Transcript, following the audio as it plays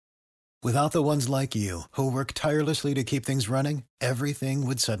Without the ones like you, who work tirelessly to keep things running, everything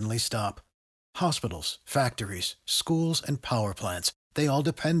would suddenly stop. Hospitals, factories, schools, and power plants, they all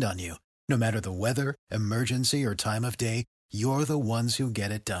depend on you. No matter the weather, emergency, or time of day, you're the ones who get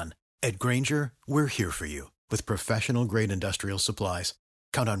it done. At Grainger, we're here for you with professional-grade industrial supplies.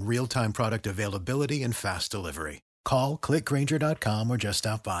 Count on real-time product availability and fast delivery. Call, click Grainger.com, or just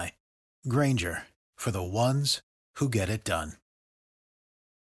stop by. Grainger, for the ones who get it done.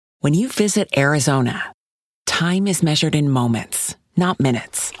 When you visit Arizona, time is measured in moments, not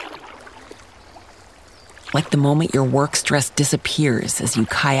minutes. Like the moment your work stress disappears as you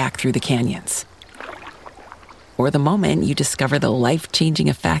kayak through the canyons. Or the moment you discover the life-changing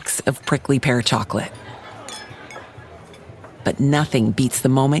effects of prickly pear chocolate. But nothing beats the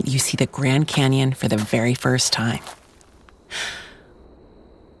moment you see the Grand Canyon for the very first time.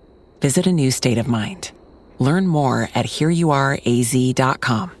 Visit a new state of mind. Learn more at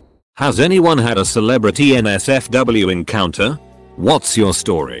hereyouareaz.com. Has anyone had a celebrity NSFW encounter? What's your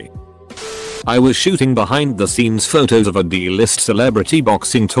story? I was shooting behind the scenes photos of a D-list celebrity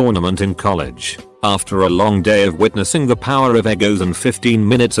boxing tournament in college. After a long day of witnessing the power of egos and 15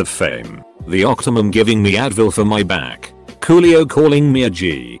 minutes of fame, the Octomom giving me Advil for my back, Coolio calling me a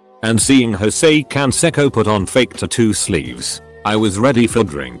G, and seeing Jose Canseco put on fake tattoo sleeves, I was ready for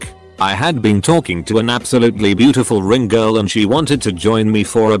drink. I had been talking to an absolutely beautiful ring girl and she wanted to join me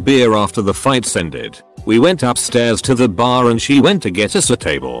for a beer after the fights ended. We went upstairs to the bar and she went to get us a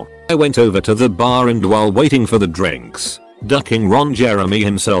table. I went over to the bar and while waiting for the drinks, ducking Ron Jeremy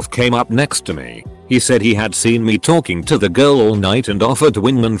himself came up next to me. He said he had seen me talking to the girl all night and offered to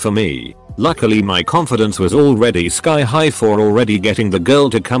wingman for me. Luckily my confidence was already sky high for already getting the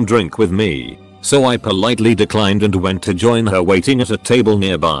girl to come drink with me. So I politely declined and went to join her waiting at a table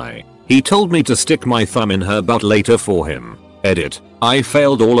nearby. He told me to stick my thumb in her butt later for him. Edit. I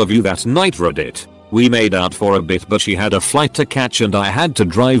failed all of you that night. Reddit. We made out for a bit but she had a flight to catch and I had to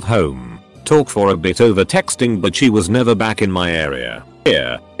drive home. Talk for a bit over texting but she was never back in my area.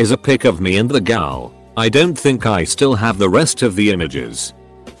 Here is a pic of me and the gal. I don't think I still have the rest of the images.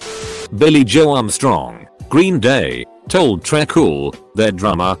 Billy Joe Armstrong, Green Day, told Trecool, their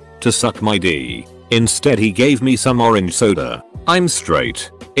drummer, to suck my D. Instead he gave me some orange soda. I'm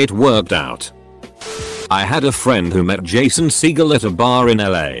straight. It worked out. I had a friend who met Jason Segel at a bar in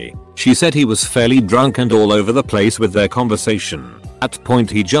LA. She said he was fairly drunk and all over the place with their conversation. At point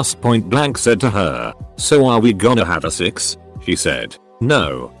he just point blank said to her, "So are we gonna have a six?" She said,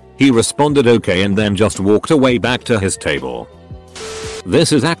 "No." He responded okay and then just walked away back to his table.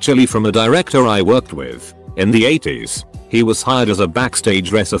 This is actually from a director I worked with. In the 80s, he was hired as a backstage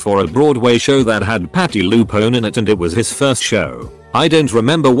dresser for a Broadway show that had Patti LuPone in it and it was his first show. I don't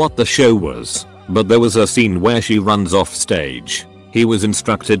remember what the show was, but there was a scene where she runs off stage. He was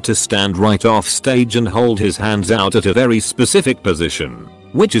instructed to stand right off stage and hold his hands out at a very specific position,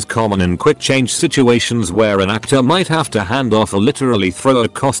 which is common in quick change situations where an actor might have to hand off or literally throw a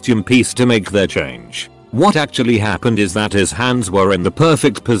costume piece to make their change. What actually happened is that his hands were in the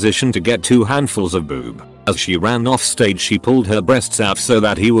perfect position to get 2 handfuls of boob. As she ran off stage she pulled her breasts out so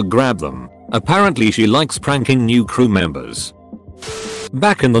that he would grab them. Apparently she likes pranking new crew members.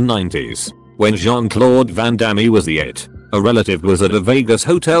 Back in the 90s, when Jean-Claude Van Damme was the it, a relative was at a Vegas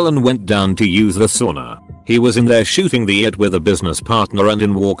hotel and went down to use the sauna. He was in there shooting the it with a business partner and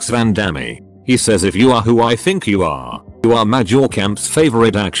in walks Van Damme. He says, "If you are who I think you are Major Camp's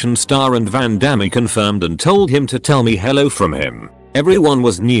favorite action star," and Van Damme confirmed and told him to tell me hello from him. Everyone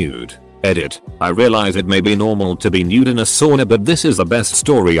was nude. Edit. I realize it may be normal to be nude in a sauna but this is the best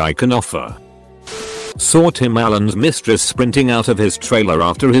story I can offer. Saw Tim Allen's mistress sprinting out of his trailer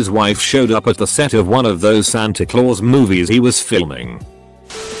after his wife showed up at the set of one of those Santa Claus movies he was filming.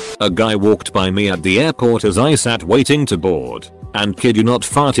 A guy walked by me at the airport as I sat waiting to board, and kid you not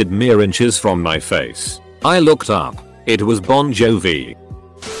farted mere inches from my face. I looked up. It was Bon Jovi.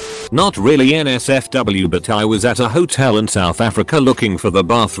 Not really NSFW but I was at a hotel in South Africa looking for the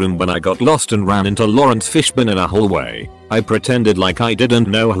bathroom when I got lost and ran into Lawrence Fishburne in a hallway. I pretended like I didn't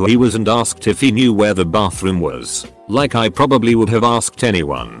know who he was and asked if he knew where the bathroom was. Like I probably would have asked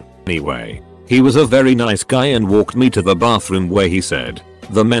anyone. Anyway, he was a very nice guy and walked me to the bathroom where he said,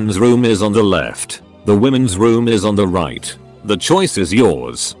 "The men's room is on the left. The women's room is on the right. The choice is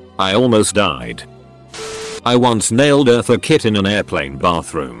yours." I almost died. I once nailed Eartha Kitt in an airplane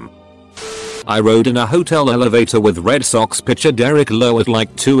bathroom. I rode in a hotel elevator with Red Sox pitcher Derek Lowe at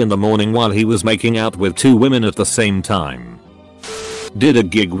like 2 in the morning while he was making out with 2 women at the same time. Did a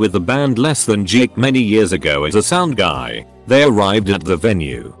gig with the band Less Than Jake many years ago as a sound guy. They arrived at the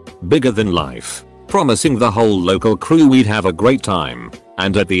venue, bigger than life, promising the whole local crew we'd have a great time,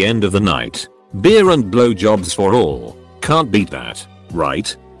 And at the end of the night, beer and blowjobs for all. Can't beat that,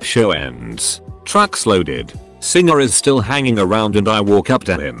 right? Show ends. Truck's loaded. Singer is still hanging around and I walk up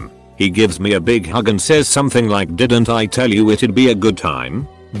to him. He gives me a big hug and says something like, "Didn't I tell you it'd be a good time?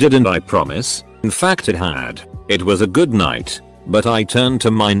 Didn't I promise?" In fact it had. It was a good night. But I turned to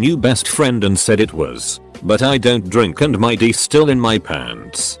my new best friend and said it was. But I don't drink and my D's still in my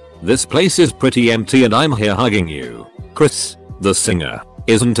pants. This place is pretty empty and I'm here hugging you. Chris, the singer,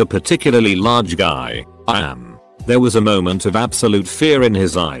 isn't a particularly large guy. I am. There was a moment of absolute fear in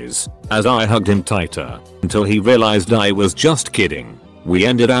his eyes as I hugged him tighter until he realized I was just kidding. We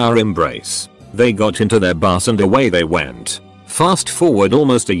ended our embrace. They got into their bus and away they went. Fast forward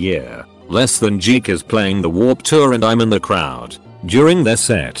almost a year. Less Than Jake is playing the Warped Tour and I'm in the crowd. During their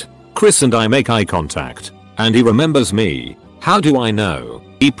set, Chris and I make eye contact. And he remembers me. How do I know?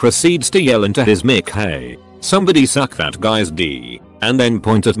 He proceeds to yell into his mic, "Hey, somebody suck that guy's D," and then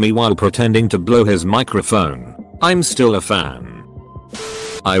point at me while pretending to blow his microphone. I'm still a fan.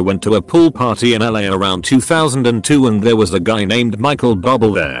 I went to a pool party in LA around 2002 and there was a guy named Michael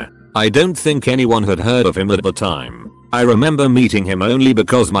Bubble there. I don't think anyone had heard of him at the time. I remember meeting him only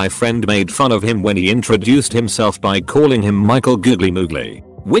because my friend made fun of him when he introduced himself by calling him Michael Googly Moogly,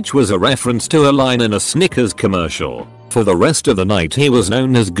 which was a reference to a line in a Snickers commercial. For the rest of the night he was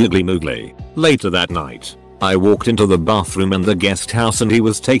known as Googly Moogly. Later that night, I walked into the bathroom in the guest house and he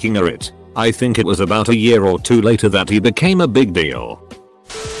was taking a shit. I think it was about a year or two later that he became a big deal.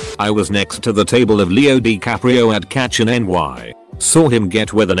 I was next to the table of Leo DiCaprio at Catch in NY. Saw him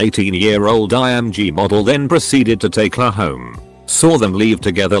get with an 18-year-old IMG model, then proceeded to take her home. Saw them leave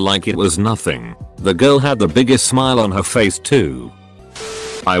together like it was nothing. The girl had the biggest smile on her face too.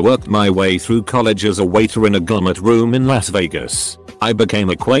 I worked my way through college as a waiter in a gummet room in Las Vegas. I became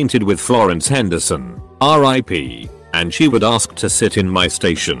acquainted with Florence Henderson, RIP, and she would ask to sit in my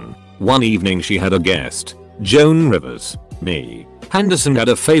station. One evening she had a guest, Joan Rivers, me. Henderson had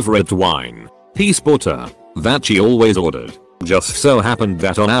a favorite wine, Peace Porter, that she always ordered. Just so happened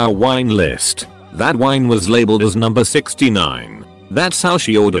that on our wine list, that wine was labeled as number 69. That's how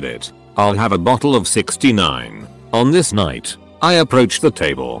she ordered it. "I'll have a bottle of 69. On this night, I approached the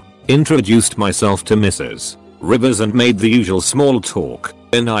table, introduced myself to Mrs. Rivers and made the usual small talk.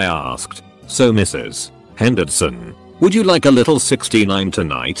 Then I asked, "So Mrs. Henderson, would you like a little 69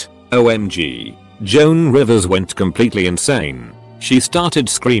 tonight?" OMG. Joan Rivers went completely insane. She started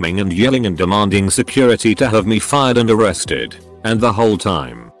screaming and yelling and demanding security to have me fired and arrested. And the whole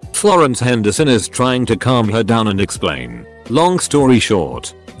time, Florence Henderson is trying to calm her down and explain. Long story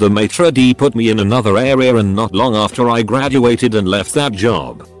short, the maitre d' put me in another area and not long after I graduated and left that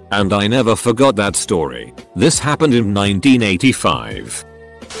job. And I never forgot that story. This happened in 1985.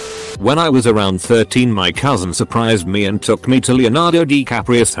 When I was around 13, my cousin surprised me and took me to Leonardo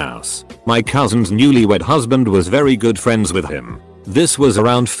DiCaprio's house. My cousin's newlywed husband was very good friends with him. This was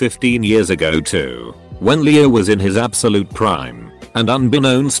around 15 years ago too, when Leo was in his absolute prime, and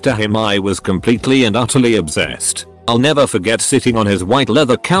unbeknownst to him I was completely and utterly obsessed. I'll never forget sitting on his white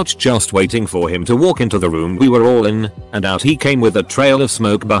leather couch just waiting for him to walk into the room we were all in, and out he came with a trail of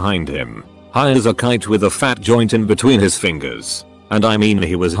smoke behind him. High as a kite with a fat joint in between his fingers. And I mean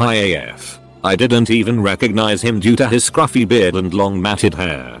he was high AF. I didn't even recognize him due to his scruffy beard and long matted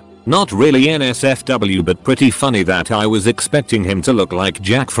hair. Not really NSFW, but pretty funny that I was expecting him to look like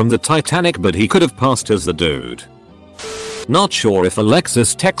Jack from the Titanic, but he could have passed as the dude. Not sure if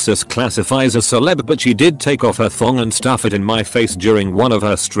Alexis Texas classifies as celeb, but she did take off her thong and stuff it in my face during one of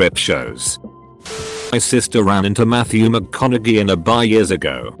her strip shows. My sister ran into Matthew McConaughey in a bar years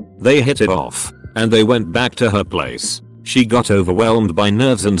ago. They hit it off, and they went back to her place. She got overwhelmed by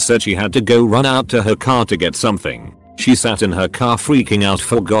nerves and said she had to go run out to her car to get something. She sat in her car freaking out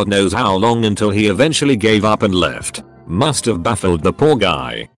for God knows how long until he eventually gave up and left. Must have baffled the poor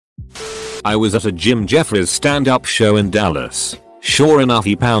guy. I was at a Jim Jeffries stand-up show in Dallas. Sure enough,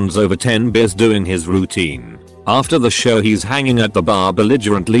 he pounds over 10 beers doing his routine. After the show he's hanging at the bar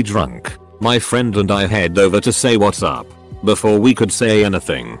belligerently drunk. My friend and I head over to say what's up. Before we could say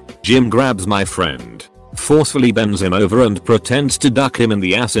anything, Jim grabs my friend, forcefully bends him over and pretends to duck him in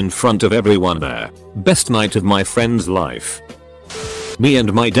the ass in front of everyone there. Best night of my friend's life. Me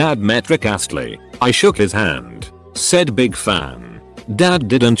and my dad met Rick Astley. I shook his hand. Said big fan. Dad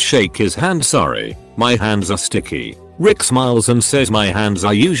didn't shake his hand, sorry. My hands are sticky. Rick smiles and says my hands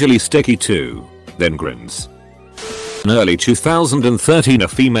are usually sticky too. Then grins. In early 2013 a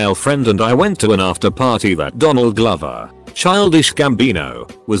female friend and I went to an after party that Donald Glover, Childish Gambino,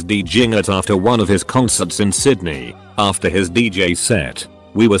 was DJing at after one of his concerts in Sydney. After his DJ set,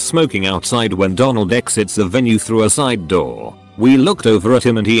 we were smoking outside when Donald exits the venue through a side door. We looked over at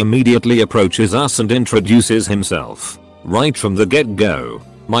him and he immediately approaches us and introduces himself. Right from the get-go,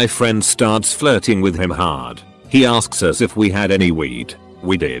 my friend starts flirting with him hard. He asks us if we had any weed.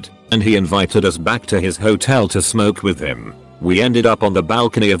 We did, and he invited us back to his hotel to smoke with him. We ended up on the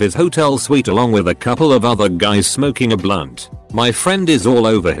balcony of his hotel suite along with a couple of other guys smoking a blunt. My friend is all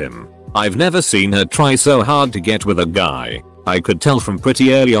over him. I've never seen her try so hard to get with a guy. I could tell from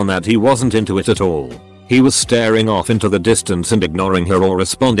pretty early on that he wasn't into it at all. He was staring off into the distance and ignoring her or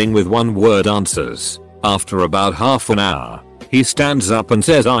responding with one-word answers. After about half an hour, he stands up and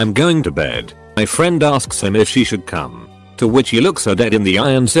says, "I'm going to bed." My friend asks him if she should come, to which he looks her dead in the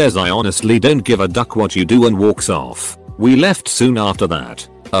eye and says, "I honestly don't give a duck what you do," and walks off. We left soon after that.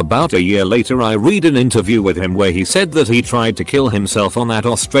 About a year later I read an interview with him where he said that he tried to kill himself on that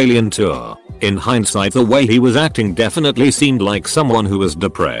Australian tour. In hindsight, the way he was acting definitely seemed like someone who was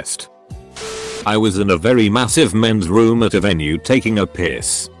depressed. I was in a very massive men's room at a venue taking a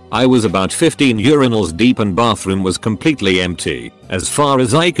piss. I was about 15 urinals deep and bathroom was completely empty, as far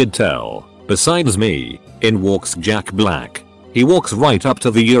as I could tell. Besides me, in walks Jack Black. He walks right up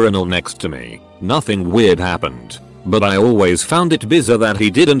to the urinal next to me. Nothing weird happened, but I always found it bizarre that he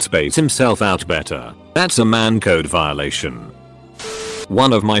didn't space himself out better. That's a man code violation.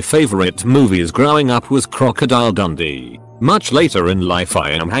 One of my favorite movies growing up was Crocodile Dundee. Much later in life I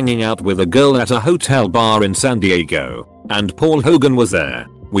am hanging out with a girl at a hotel bar in San Diego, and Paul Hogan was there.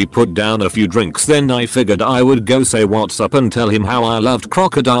 We put down a few drinks, then I figured I would go say what's up and tell him how I loved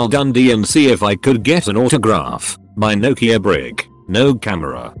Crocodile Dundee and see if I could get an autograph. My Nokia brick. No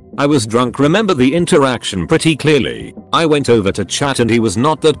camera. I was drunk, remember the interaction pretty clearly. I went over to chat and he was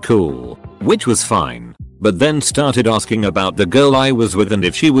not that cool, which was fine, but then started asking about the girl I was with and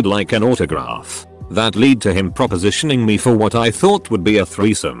if she would like an autograph. That led to him propositioning me for what I thought would be a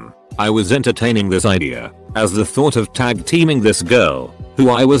threesome. I was entertaining this idea, as the thought of tag teaming this girl, who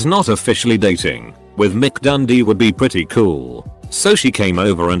I was not officially dating, with Mick Dundee would be pretty cool. So she came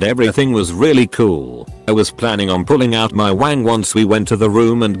over and everything was really cool. I was planning on pulling out my wang once we went to the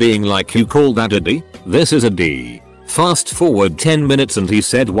room and being like, "You call that a D? This is a D." Fast forward 10 minutes and he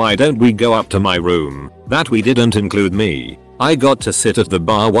said, "Why don't we go up to my room?" That we didn't include me. I got to sit at the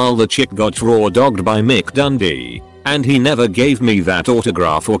bar while the chick got raw dogged by Mick Dundee, and he never gave me that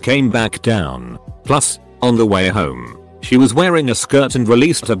autograph or came back down. Plus, on the way home, she was wearing a skirt and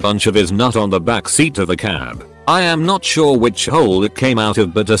released a bunch of his nut on the back seat of the cab. I am not sure which hole it came out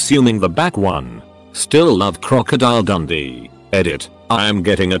of, but assuming the back one. Still love Crocodile Dundee. Edit. I am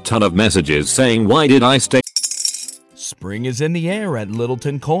getting a ton of messages saying, why did I stay? Spring is in the air at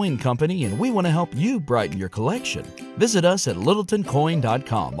Littleton Coin Company, and we want to help you brighten your collection. Visit us at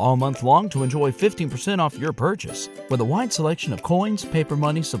littletoncoin.com all month long to enjoy 15% off your purchase. With a wide selection of coins, paper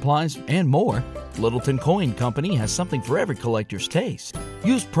money, supplies, and more, Littleton Coin Company has something for every collector's taste.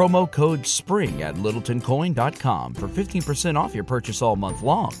 Use promo code SPRING at littletoncoin.com for 15% off your purchase all month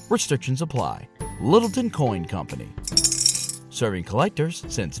long. Restrictions apply. Littleton Coin Company. Serving collectors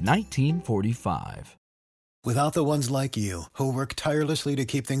since 1945. Without the ones like you, who work tirelessly to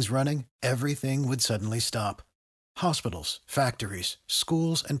keep things running, everything would suddenly stop. Hospitals, factories,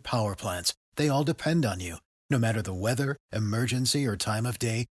 schools, and power plants, they all depend on you. No matter the weather, emergency, or time of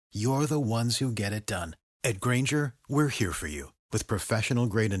day, you're the ones who get it done. At Grainger, we're here for you with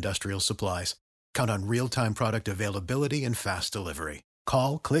professional-grade industrial supplies. Count on real-time product availability and fast delivery.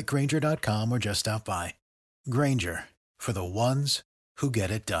 Call, click Grainger.com, or just stop by. Grainger, for the ones who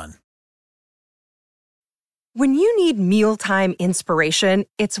get it done. When you need mealtime inspiration,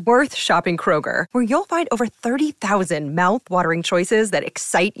 it's worth shopping Kroger, where you'll find over 30,000 mouth-watering choices that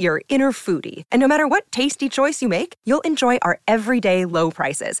excite your inner foodie. And no matter what tasty choice you make, you'll enjoy our everyday low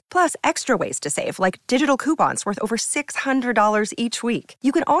prices, plus extra ways to save, like digital coupons worth over $600 each week.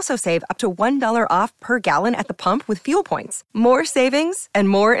 You can also save up to $1 off per gallon at the pump with fuel points. More savings and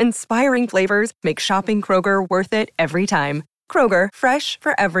more inspiring flavors make shopping Kroger worth it every time. Kroger, fresh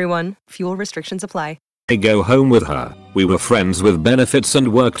for everyone. Fuel restrictions apply. I go home with her. We were friends with benefits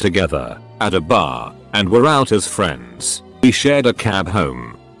and worked together at a bar, and were out as friends. We shared a cab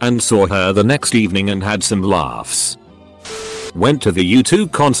home, and saw her the next evening and had some laughs. Went to the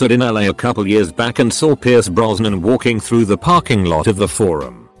U2 concert in LA a couple years back and saw Pierce Brosnan walking through the parking lot of the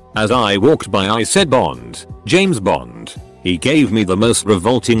Forum. As I walked by I said, "Bond, James Bond." He gave me the most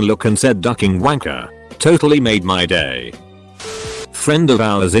revolting look and said, "Ducking wanker." Totally made my day. Friend of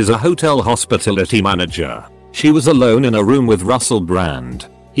ours is a hotel hospitality manager. She was alone in a room with Russell Brand.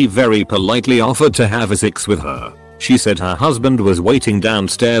 He very politely offered to have a sex with her. She said her husband was waiting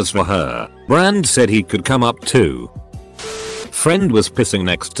downstairs for her. Brand said he could come up too. Friend was pissing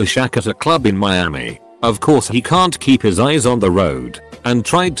next to Shaq at a club in Miami. Of course he can't keep his eyes on the road and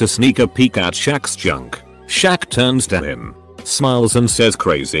tried to sneak a peek at Shaq's junk. Shaq turns to him, smiles and says,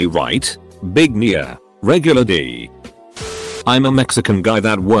 "Crazy, right? Big Nia. Regular D." I'm a Mexican guy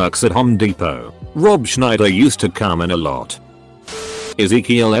that works at Home Depot. Rob Schneider used to come in a lot.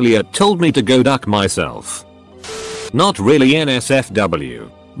 Ezekiel Elliott told me to go duck myself. Not really NSFW,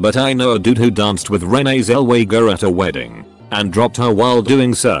 but I know a dude who danced with Renee Zellweger at a wedding and dropped her while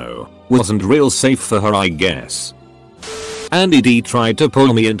doing so. Wasn't real safe for her, I guess. Andy D tried to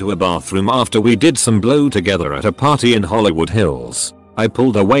pull me into a bathroom after we did some blow together at a party in Hollywood Hills. I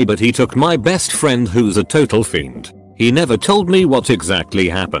pulled away, but he took my best friend who's a total fiend. He never told me what exactly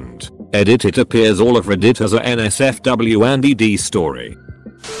happened. Edit, it appears all of Reddit has a NSFW Andy D story.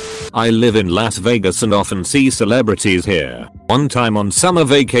 I live in Las Vegas and often see celebrities here. One time on summer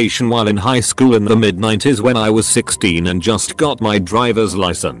vacation while in high school in the mid-90s when I was 16 and just got my driver's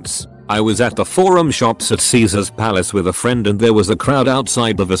license, I was at the Forum Shops at Caesar's Palace with a friend and there was a crowd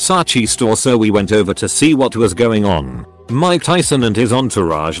outside the Versace store, so we went over to see what was going on. Mike Tyson and his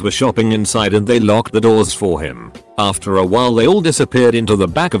entourage were shopping inside and they locked the doors for him. After a while they all disappeared into the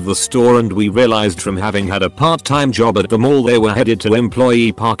back of the store and we realized from having had a part-time job at the mall they were headed to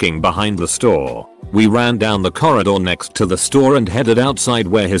employee parking behind the store. We ran down the corridor next to the store and headed outside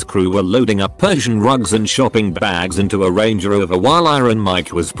where his crew were loading up Persian rugs and shopping bags into a Range Rover while Iron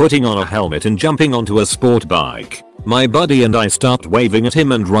Mike was putting on a helmet and jumping onto a sport bike. My buddy and I start waving at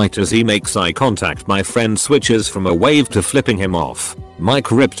him and right as he makes eye contact my friend switches from a wave to flipping him off.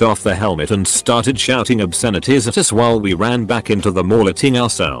 Mike ripped off the helmet and started shouting obscenities at us while we ran back into the mall eating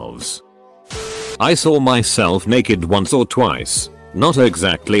ourselves. I saw myself naked once or twice. Not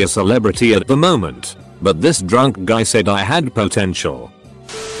exactly a celebrity at the moment, but this drunk guy said I had potential.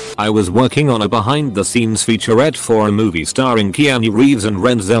 I was working on a behind the scenes featurette for a movie starring Keanu Reeves and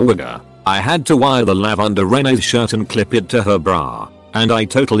Renee Zellweger. I had to wire the lav under Renee's shirt and clip it to her bra, and I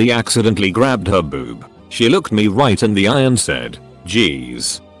totally accidentally grabbed her boob. She looked me right in the eye and said,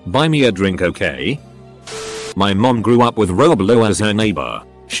 "Geez, buy me a drink, okay?" My mom grew up with Rob Lowe as her neighbor.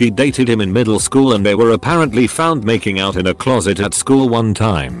 She dated him in middle school and they were apparently found making out in a closet at school one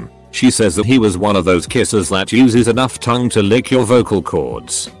time. She says that he was one of those kissers that uses enough tongue to lick your vocal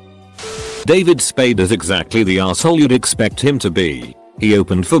cords. David Spade is exactly the asshole you'd expect him to be. He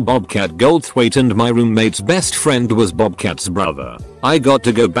opened for Bobcat Goldthwait and my roommate's best friend was Bobcat's brother. I got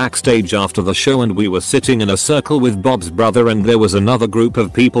to go backstage after the show and we were sitting in a circle with Bob's brother and there was another group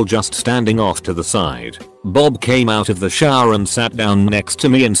of people just standing off to the side. Bob came out of the shower and sat down next to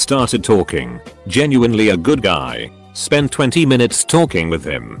me and started talking. Genuinely a good guy. Spent 20 minutes talking with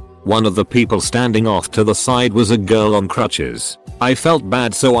him. One of the people standing off to the side was a girl on crutches. I felt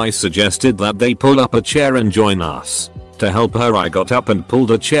bad, so I suggested that they pull up a chair and join us. To help her, I got up and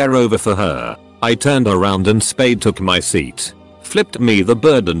pulled a chair over for her. I turned around and Spade took my seat, flipped me the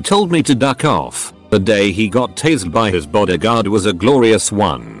bird and told me to duck off. The day he got tased by his bodyguard was a glorious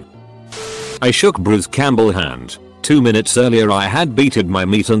one. I shook Bruce Campbell's hand. 2 minutes earlier I had beaten my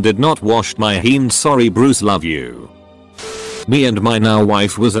meat and did not wash my hands. Sorry Bruce, love you. Me and my now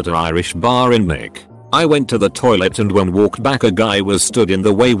wife was at an Irish bar in Mick. I went to the toilet and when walked back a guy was stood in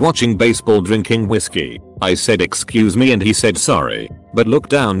the way watching baseball drinking whiskey. I said excuse me and he said sorry, but looked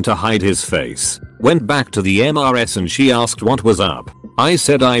down to hide his face. Went back to the MRS and she asked what was up. I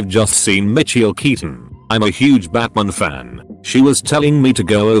said I've just seen Michael Keaton. I'm a huge Batman fan. She was telling me to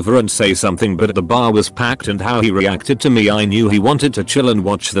go over and say something, but the bar was packed and how he reacted to me I knew he wanted to chill and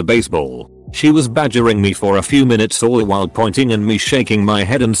watch the baseball. She was badgering me for a few minutes all while pointing and me shaking my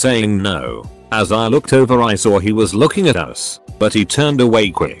head and saying no. As I looked over I saw he was looking at us, but he turned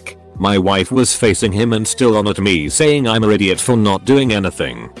away quick. My wife was facing him and still on at me saying I'm an idiot for not doing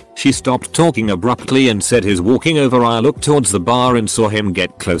anything. She stopped talking abruptly and said he's walking over. I looked towards the bar and saw him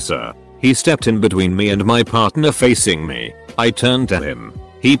get closer. He stepped in between me and my partner facing me. I turned to him.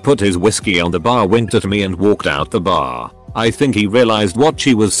 He put his whiskey on the bar, winked at me and walked out the bar. I think he realized what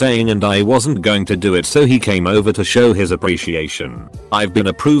she was saying and I wasn't going to do it, so he came over to show his appreciation. I've been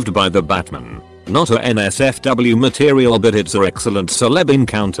approved by the Batman. Not a NSFW material, but it's an excellent celeb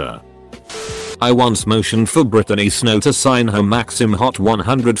encounter. I once motioned for Brittany Snow to sign her Maxim Hot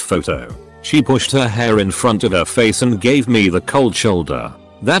 100 photo. She pushed her hair in front of her face and gave me the cold shoulder.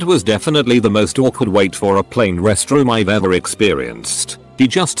 That was definitely the most awkward wait for a plane restroom I've ever experienced. She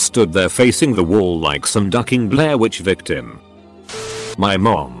just stood there facing the wall like some ducking Blair Witch victim. My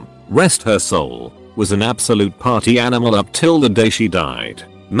mom, rest her soul, was an absolute party animal up till the day she died.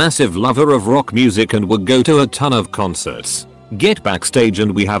 Massive lover of rock music and would go to a ton of concerts. Get backstage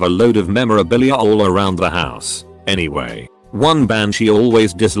and we have a load of memorabilia all around the house. Anyway, one band she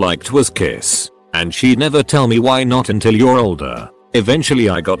always disliked was Kiss. And she'd never tell me why not until you're older. Eventually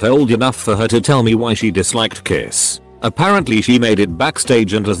I got old enough for her to tell me why she disliked Kiss. Apparently she made it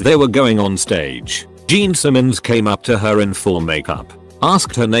backstage, and as they were going on stage, Gene Simmons came up to her in full makeup,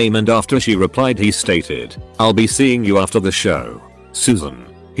 asked her name, and after she replied he stated, "I'll be seeing you after the show, Susan."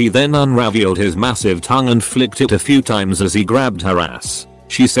 He then unraveled his massive tongue and flicked it a few times as he grabbed her ass.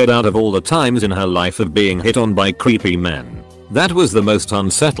 She said out of all the times in her life of being hit on by creepy men, that was the most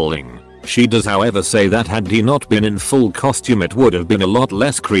unsettling. She does however say that had he not been in full costume it would have been a lot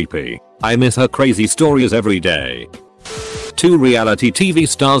less creepy. I miss her crazy stories every day. 2 reality TV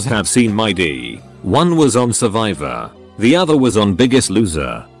stars have seen my D. One was on Survivor. The other was on Biggest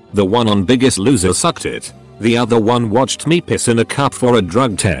Loser. The one on Biggest Loser sucked it. The other one watched me piss in a cup for a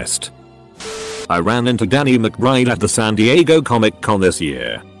drug test. I ran into Danny McBride at the San Diego Comic-Con this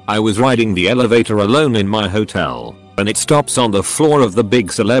year. I was riding the elevator alone in my hotel, and it stops on the floor of the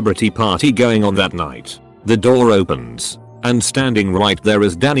big celebrity party going on that night. The door opens, and standing right there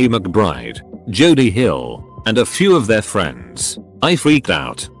is Danny McBride, Jody Hill, and a few of their friends. I freaked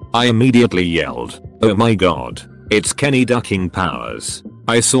out. I immediately yelled, "Oh my god, it's Kenny Ducking Powers."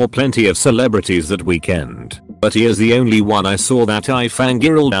 I saw plenty of celebrities that weekend, but he is the only one I saw that I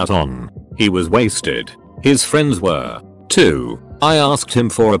fangirled out on. He was wasted. His friends were, too. I asked him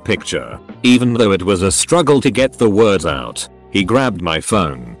for a picture. Even though it was a struggle to get the words out, he grabbed my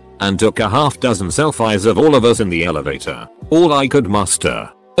phone and took a half dozen selfies of all of us in the elevator. All I could muster,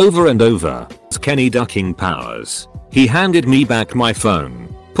 over and over, was Kenny Ducking Powers. He handed me back my phone,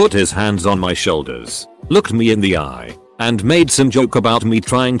 put his hands on my shoulders, looked me in the eye, and made some joke about me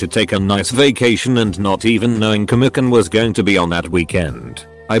trying to take a nice vacation and not even knowing Comic-Con was going to be on that weekend.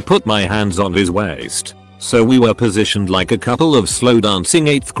 I put my hands on his waist, so we were positioned like a couple of slow dancing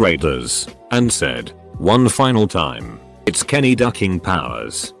 8th graders, and said, one final time, "It's Kenny Ducking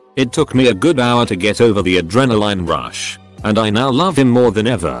Powers." It took me a good hour to get over the adrenaline rush, and I now love him more than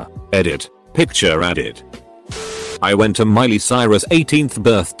ever. Edit. Picture added. I went to Miley Cyrus' 18th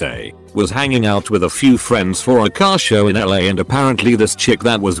birthday, was hanging out with a few friends for a car show in LA, and apparently this chick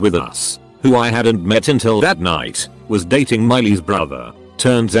that was with us, who I hadn't met until that night, was dating Miley's brother.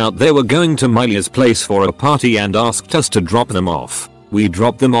 Turns out they were going to Miley's place for a party and asked us to drop them off. We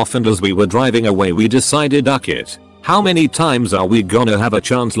dropped them off, and as we were driving away we decided, "Duck it. How many times are we gonna have a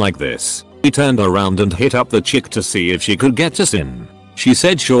chance like this?" We turned around and hit up the chick to see if she could get us in. She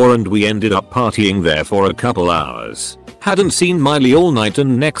said sure, and we ended up partying there for a couple hours. Hadn't seen Miley all night,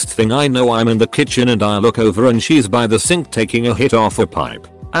 and next thing I know I'm in the kitchen and I look over and she's by the sink taking a hit off a pipe.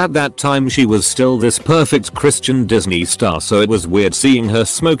 At that time she was still this perfect Christian Disney star, so it was weird seeing her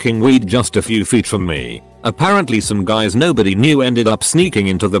smoking weed just a few feet from me. Apparently some guys nobody knew ended up sneaking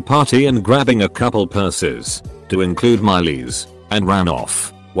into the party and grabbing a couple purses, to include Miley's, and ran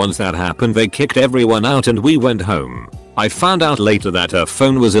off. Once that happened they kicked everyone out and we went home. I found out later that her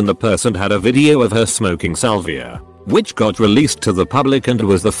phone was in the purse and had a video of her smoking salvia, which got released to the public and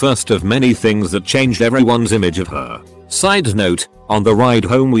was the first of many things that changed everyone's image of her. Side note, on the ride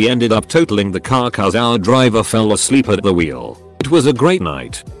home we ended up totaling the car cause our driver fell asleep at the wheel. It was a great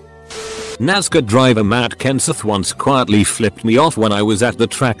night. NASCAR driver Matt Kenseth once quietly flipped me off when I was at the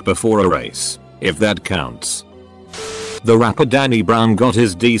track before a race, if that counts. The rapper Danny Brown got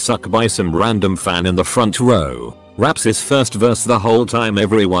his D sucked by some random fan in the front row, raps his first verse the whole time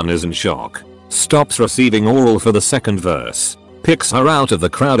everyone is in shock, stops receiving oral for the second verse, picks her out of the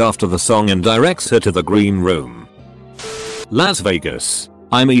crowd after the song and directs her to the green room. Las Vegas.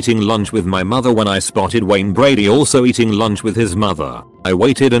 I'm eating lunch with my mother when I spotted Wayne Brady also eating lunch with his mother. I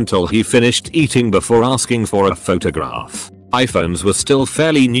waited until he finished eating before asking for a photograph. iPhones were still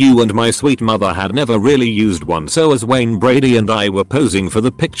fairly new and my sweet mother had never really used one, so as Wayne Brady and I were posing for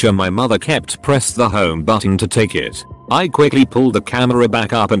the picture my mother kept pressed the home button to take it. I quickly pulled the camera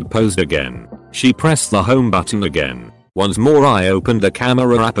back up and posed again. She pressed the home button again. Once more I opened the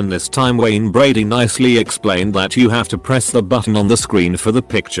camera app and this time Wayne Brady nicely explained that you have to press the button on the screen for the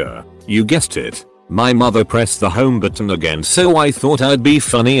picture. You guessed it. My mother pressed the home button again, so I thought I'd be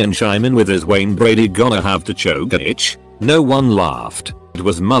funny and chime in with, "Is Wayne Brady gonna have to choke an itch?" No one laughed. It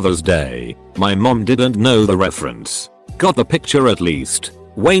was Mother's Day. My mom didn't know the reference. Got the picture at least.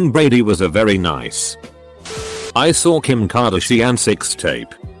 Wayne Brady was a very nice. I saw Kim Kardashian's sex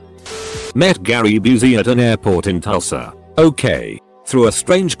tape. Met Gary Busey at an airport in Tulsa. Okay. Through a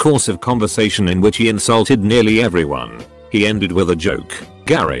strange course of conversation in which he insulted nearly everyone. He ended with a joke.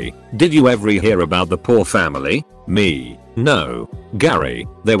 "Gary, did you ever hear about the poor family?" Me. "No. Gary,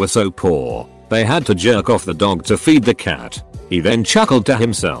 they were so poor. They had to jerk off the dog to feed the cat." He then chuckled to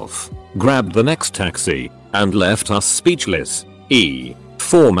himself, grabbed the next taxi, and left us speechless.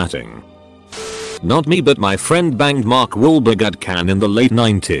 Formatting. Not me, but my friend banged Mark Wahlberg at Cannes in the late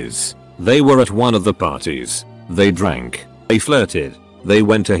 90s. They were at one of the parties. They drank. They flirted. They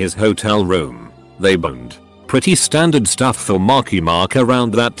went to his hotel room. They boned. Pretty standard stuff for Marky Mark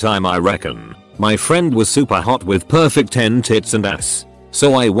around that time, I reckon. My friend was super hot with perfect 10 tits and ass.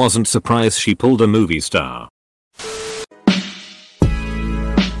 So I wasn't surprised she pulled a movie star.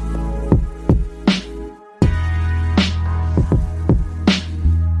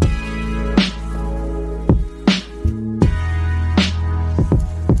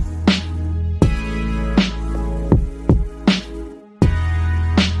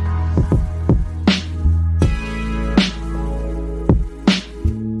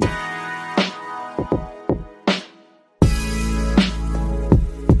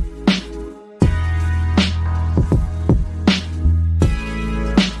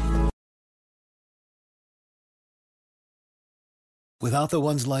 Without the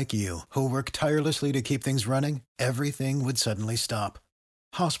ones like you, who work tirelessly to keep things running, everything would suddenly stop.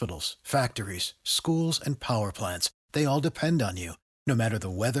 Hospitals, factories, schools, and power plants, they all depend on you. No matter the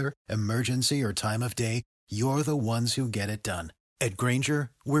weather, emergency, or time of day, you're the ones who get it done. At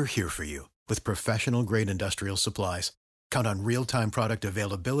Grainger, we're here for you with professional-grade industrial supplies. Count on real-time product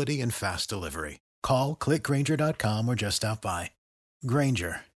availability and fast delivery. Call, click Grainger.com, or just stop by.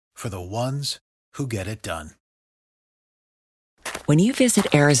 Grainger, for the ones who get it done. When you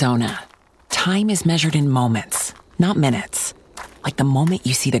visit Arizona, time is measured in moments, not minutes. Like the moment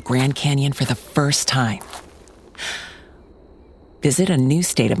you see the Grand Canyon for the first time. Visit a new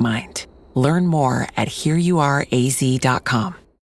state of mind. Learn more at hereyouareaz.com.